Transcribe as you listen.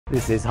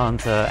This is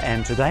Hunter,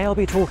 and today I'll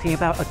be talking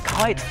about a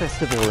kite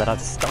festival that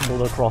I've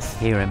stumbled across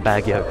here in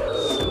Baguio.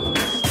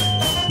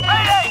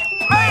 Mayday!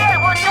 Mayday!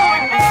 We're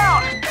going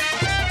down!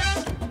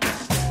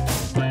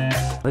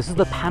 This is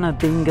the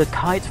Panagbenga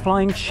Kite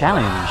Flying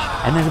Challenge,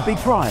 and there's a big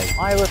prize.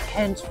 I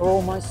repent for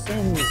all my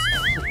sins.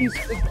 Please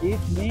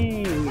forgive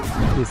me.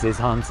 This is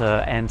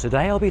Hunter, and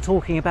today I'll be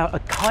talking about a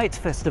kite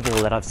festival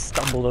that I've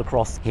stumbled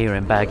across here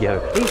in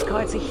Baguio. These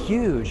kites are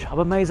huge. I'm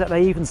amazed that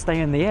they even stay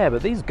in the air,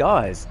 but these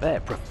guys, they're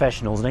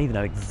professionals and they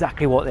know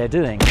exactly what they're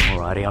doing.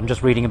 Alrighty, I'm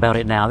just reading about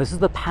it now. This is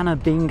the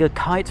Panagbenga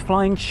Kite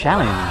Flying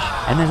Challenge,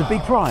 and there's a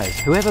big prize.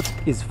 Whoever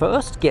is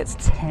first gets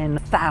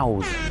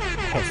 10,000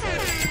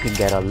 pesos. You can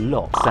get a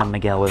lot, San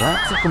Miguel, with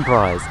that. Second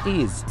prize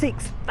is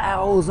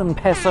 6,000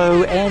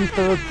 peso, and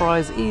third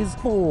prize is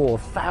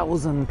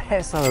 4,000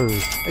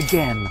 pesos.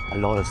 Again, a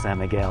lot of San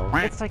Miguel.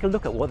 Let's take a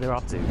look at what they're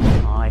up to.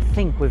 I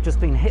think we've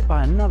just been hit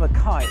by another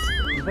kite.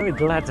 I'm very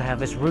glad to have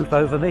this roof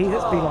over me.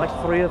 It's been like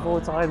 3 or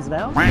 4 times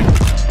now.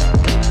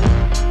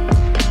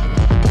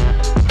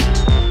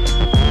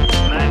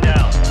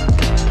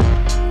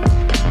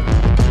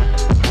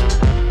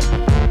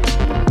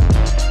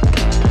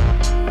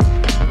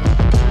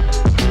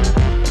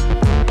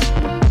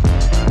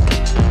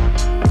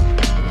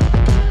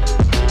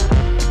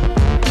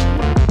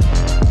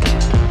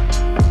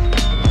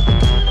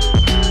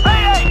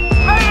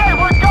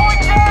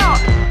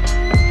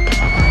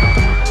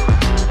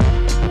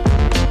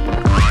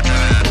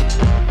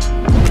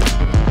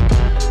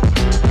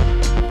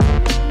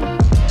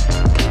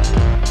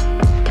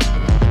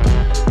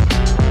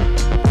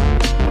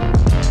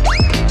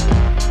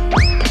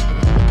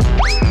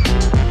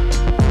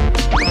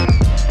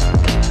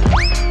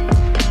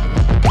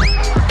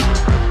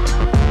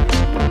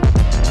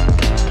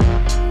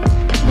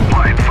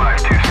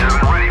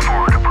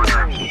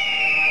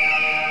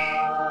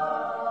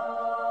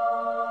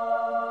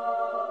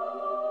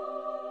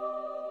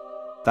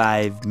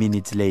 Five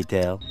minutes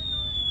later.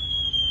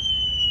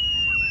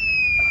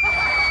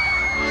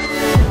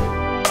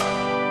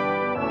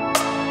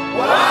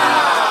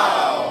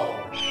 Wow!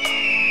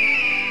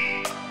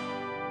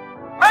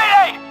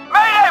 Mayday!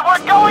 Mayday!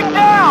 We're going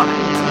down!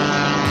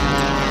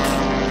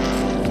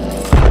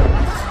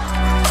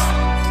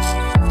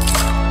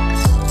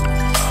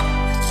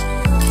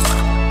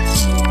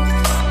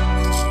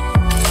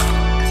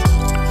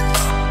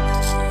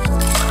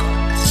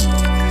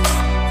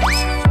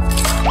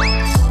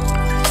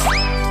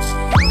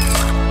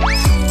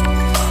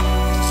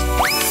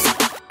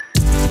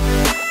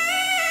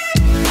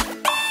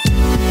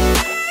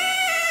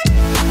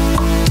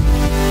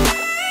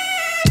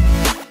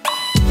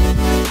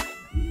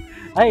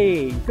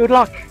 Hey, good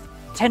luck!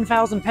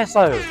 10,000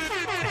 peso!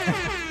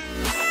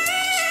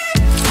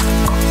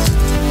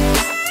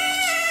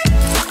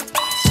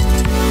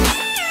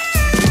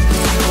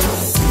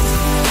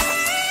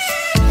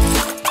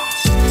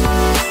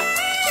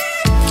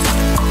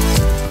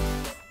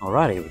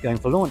 Alrighty, we're going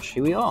for launch.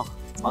 Here we are.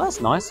 Oh,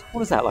 that's nice.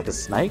 What is that, like a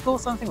snake or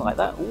something like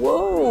that?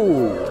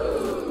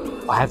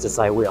 Whoa! I have to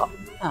say, we are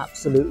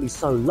absolutely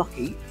so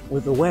lucky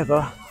with the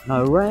weather.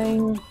 No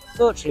rain,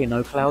 virtually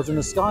no clouds in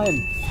the sky,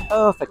 and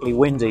perfectly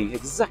windy.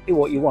 Exactly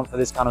what you want for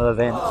this kind of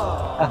event.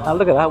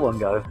 Look at that one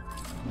go.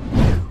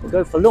 We'll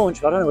go for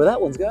launch, but I don't know where that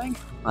one's going.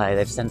 Hey,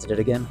 they've censored it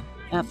again.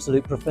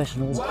 Absolute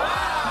professionals.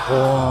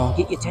 Oh,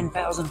 get your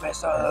 10,000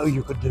 peso,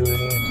 you could do it.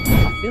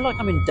 I feel like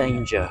I'm in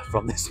danger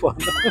from this one.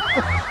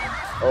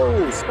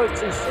 Oh, spoke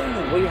too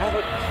soon. We have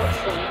a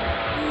question.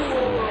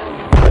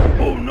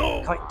 Oh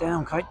no! Kite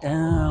down, kite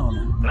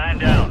down. 9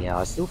 down. Yeah,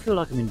 I still feel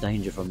like I'm in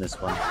danger from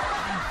this one.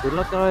 Good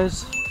luck,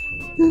 guys.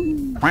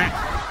 You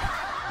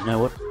know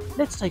what?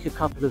 Let's take a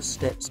couple of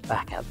steps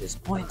back at this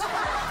point.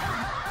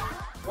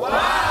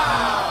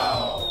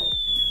 Wow!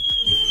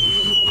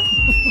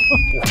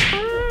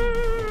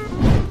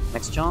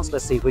 Next chance,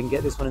 let's see if we can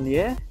get this one in the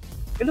air.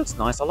 It looks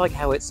nice. I like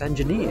how it's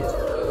engineered.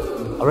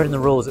 I read in the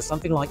rules it's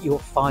something like your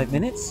 5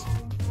 minutes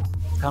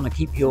to kind of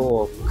keep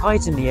your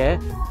kite in the air.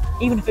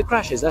 Even if it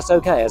crashes, that's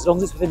okay. As long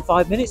as it's within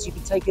 5 minutes, you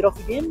can take it off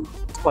again.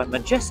 It's quite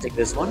majestic,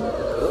 this one.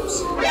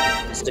 Oops.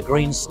 Mr.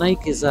 Green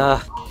Snake is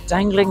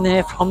dangling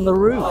there from the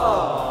roof.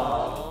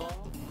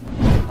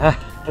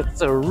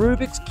 It's a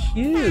Rubik's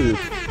Cube.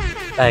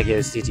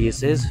 Baguio City, it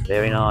says.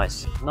 Very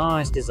nice.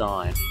 Nice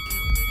design.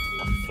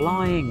 A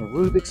flying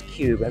Rubik's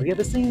Cube. Have you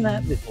ever seen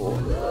that before?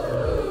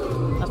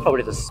 That's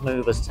probably the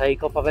smoothest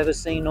takeoff I've ever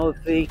seen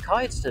of the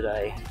kites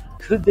today.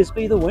 Could this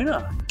be the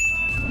winner?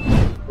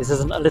 This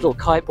isn't a little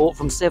kite bought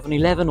from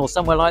 7-Eleven or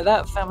somewhere like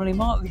that. Family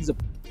Mart. These are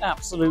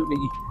absolutely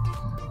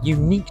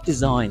unique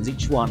designs,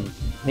 each one.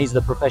 These are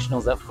the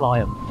professionals that fly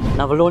them.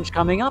 Another launch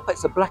coming up.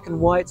 It's a black and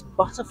white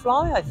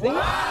butterfly, I think.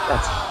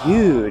 That's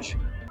huge.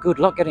 Good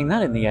luck getting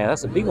that in the air.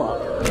 That's a big one.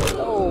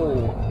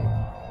 Oh,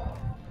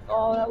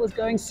 oh, that was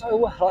going so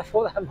well. I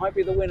thought that might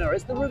be the winner.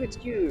 It's the Rubik's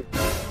Cube.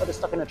 But it's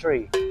stuck in a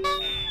tree.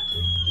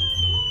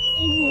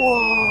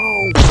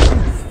 Whoa!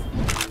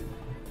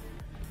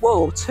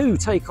 Whoa, 2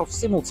 take off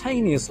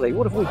simultaneously.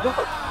 What have we got?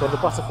 Got the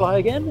butterfly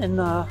again, and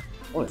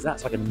what is that?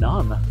 It's like a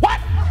nun. What?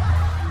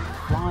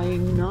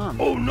 flying nun.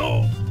 Oh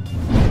no!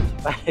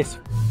 That is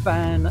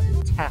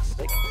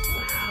fantastic.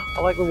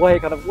 I like the way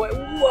it kind of went.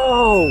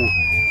 Whoa!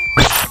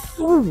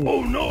 Ooh.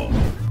 Oh no!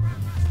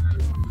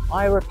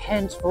 I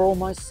repent for all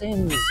my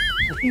sins.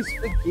 Please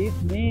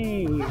forgive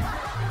me.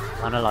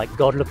 Kind of like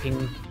God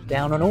looking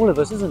down on all of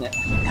us, isn't it?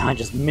 I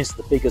just missed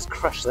the biggest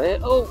crush there.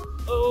 Oh,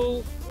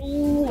 oh,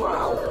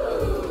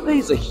 wow.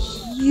 These are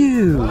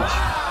huge.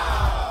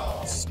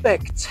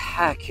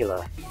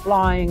 Spectacular.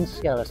 Flying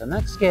skeleton.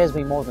 That scares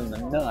me more than the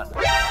nun.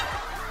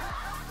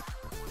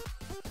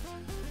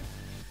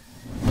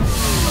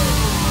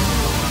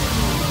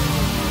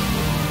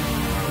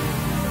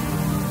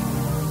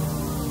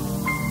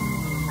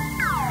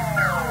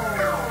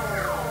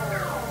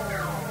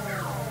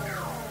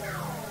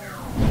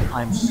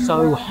 I'm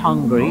so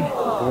hungry.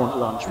 I want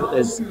lunch, but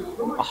there's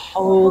a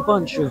whole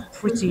bunch of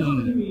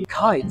pretty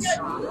kites.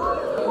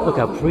 Look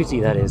how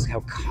pretty that is, how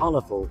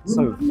colourful,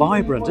 so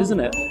vibrant, isn't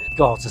it?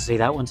 Got to see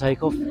that one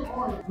take off.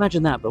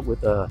 Imagine that, but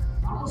with the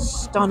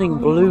stunning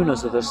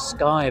blueness of the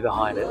sky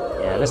behind it.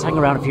 Yeah, let's hang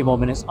around a few more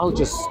minutes. I'll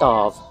just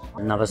starve.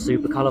 Another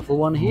super colourful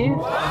one here.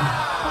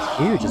 It's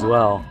huge as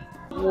well.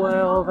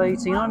 12,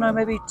 18, I don't know,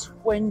 maybe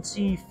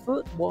 20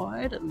 foot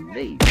wide at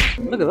least.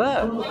 Look at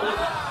that.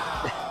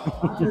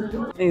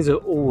 These are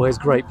always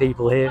great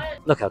people here.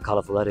 Look how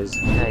colourful that is.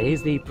 Okay,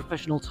 here's the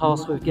professional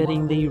task with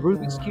getting the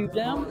Rubik's Cube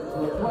down.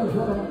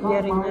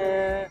 Getting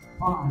there.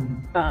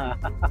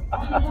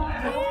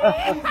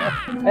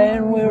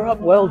 And we're up.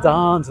 Well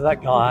done to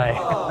that guy.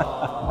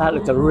 That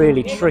looked a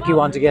really tricky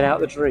one to get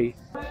out of the tree.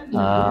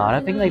 I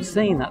don't think they've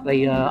seen that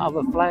the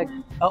other flag...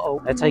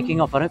 Uh-oh, they're taking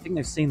off. I don't think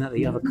they've seen that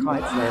the other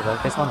kites there, though.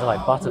 This one's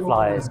like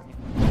butterflies.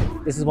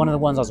 This is one of the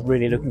ones I was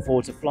really looking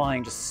forward to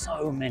flying. Just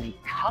so many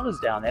colours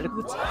down there. Look at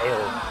the tail.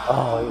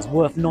 Oh, it was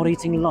worth not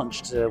eating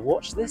lunch to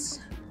watch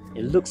this.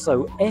 It looks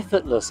so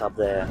effortless up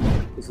there.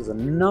 This was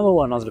another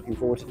one I was looking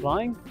forward to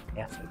flying.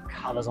 Yeah, some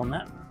colours on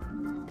that.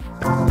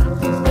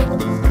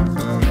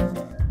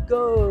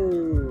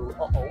 Go!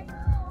 Uh-oh.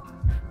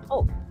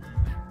 Oh,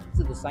 is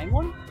it the same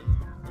one?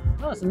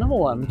 No, it's another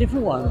one, a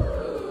different one.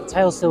 The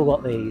tail's still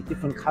got the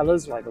different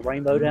colours, like the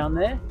rainbow down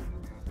there.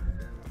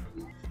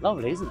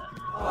 Lovely, isn't it?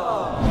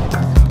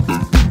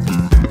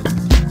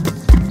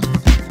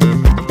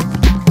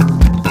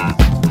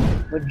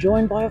 We're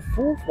joined by a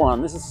fourth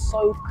one. This is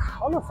so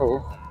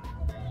colourful.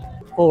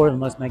 4 of the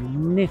most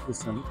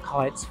magnificent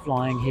kites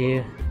flying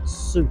here.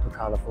 Super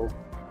colourful.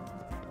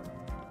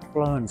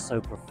 Flown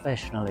so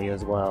professionally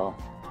as well.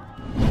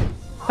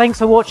 Thanks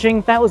for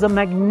watching. That was a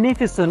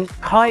magnificent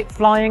kite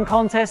flying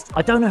contest.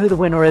 I don't know who the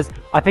winner is.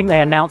 I think they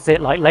announce it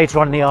like later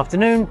on in the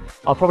afternoon.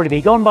 I'll probably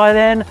be gone by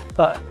then,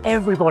 but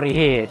everybody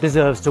here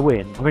deserves to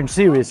win. I mean,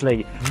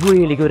 seriously,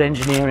 really good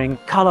engineering,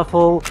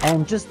 colourful,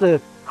 and just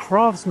the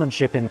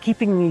craftsmanship in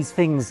keeping these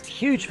things,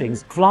 huge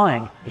things,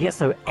 flying, yet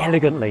so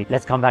elegantly.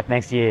 Let's come back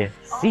next year.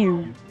 See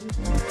you.